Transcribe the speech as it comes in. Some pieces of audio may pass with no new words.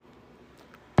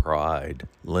pride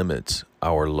limits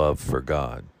our love for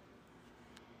God.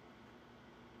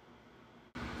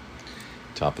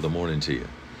 Top of the morning to you.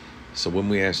 So when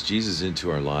we ask Jesus into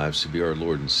our lives to be our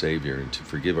Lord and Savior and to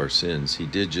forgive our sins, he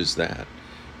did just that.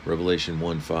 Revelation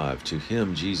 1:5, to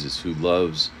him, Jesus, who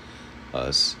loves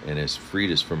us and has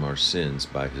freed us from our sins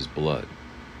by his blood.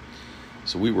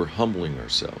 So we were humbling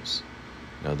ourselves.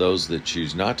 Now those that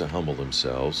choose not to humble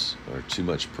themselves, or too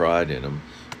much pride in them,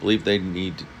 believe they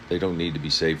don't need to be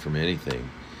saved from anything.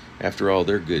 After all,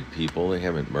 they're good people. They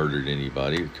haven't murdered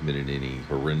anybody or committed any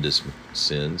horrendous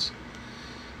sins.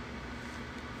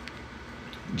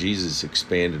 Jesus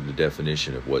expanded the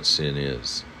definition of what sin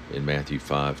is in Matthew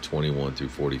 5:21 through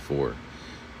 44.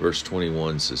 Verse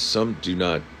 21 says, some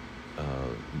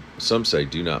say,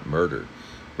 do not murder.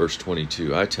 Verse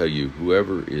 22, I tell you,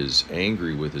 whoever is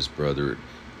angry with his brother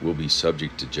will be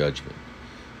subject to judgment.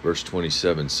 Verse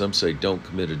 27, some say, don't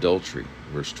commit adultery.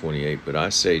 Verse 28, but I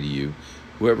say to you,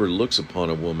 whoever looks upon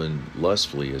a woman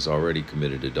lustfully has already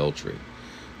committed adultery.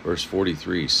 Verse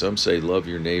 43, some say, love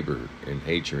your neighbor and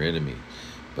hate your enemy.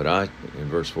 But in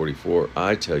verse 44,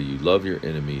 I tell you, love your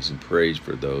enemies and pray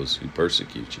for those who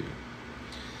persecute you.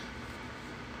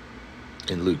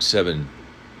 In Luke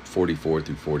 7:44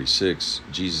 through 46,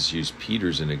 Jesus used Peter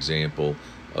as an example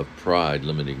of pride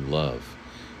limiting love.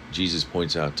 Jesus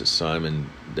points out to Simon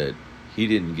that he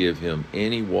didn't give him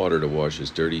any water to wash his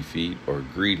dirty feet or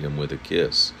greet him with a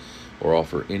kiss or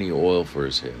offer any oil for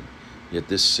his head. Yet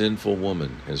this sinful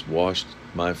woman has washed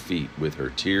my feet with her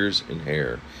tears and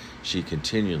hair. She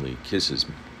continually kisses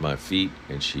my feet,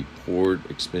 and she poured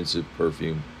expensive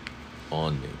perfume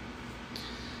on me.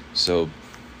 So,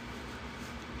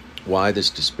 why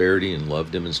this disparity in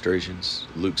love demonstrations?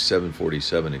 Luke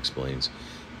 7:47 explains,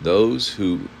 those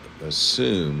who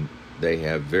assume they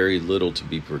have very little to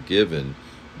be forgiven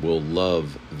will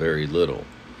love very little.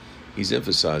 He's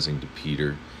emphasizing to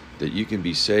Peter that you can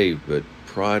be saved, but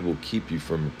pride will keep you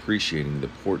from appreciating the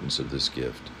importance of this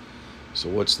gift. So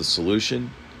what's the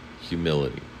solution?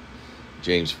 Humility.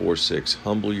 James 4:6,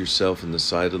 humble yourself in the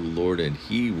sight of the Lord and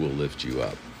he will lift you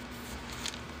up.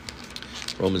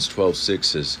 Romans 12:6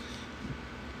 says,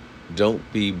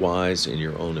 don't be wise in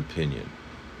your own opinion.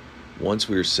 Once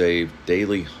we are saved,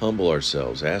 daily humble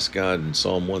ourselves. Ask God in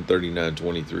Psalm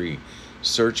 139:23,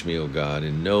 search me, O God,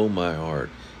 and know my heart.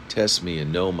 Test me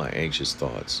and know my anxious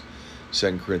thoughts.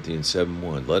 2 Corinthians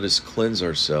 7:1, let us cleanse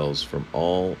ourselves from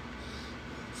all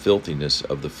filthiness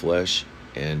of the flesh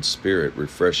and spirit,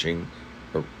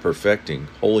 perfecting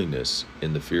holiness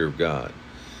in the fear of God.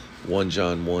 1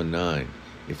 John 1:9,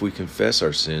 if we confess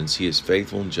our sins, he is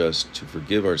faithful and just to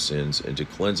forgive our sins and to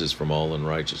cleanse us from all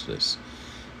unrighteousness.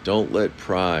 Don't let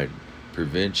pride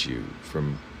prevent you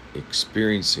from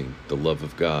experiencing the love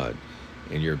of God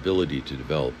and your ability to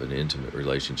develop an intimate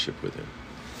relationship with him.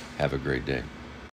 Have a great day.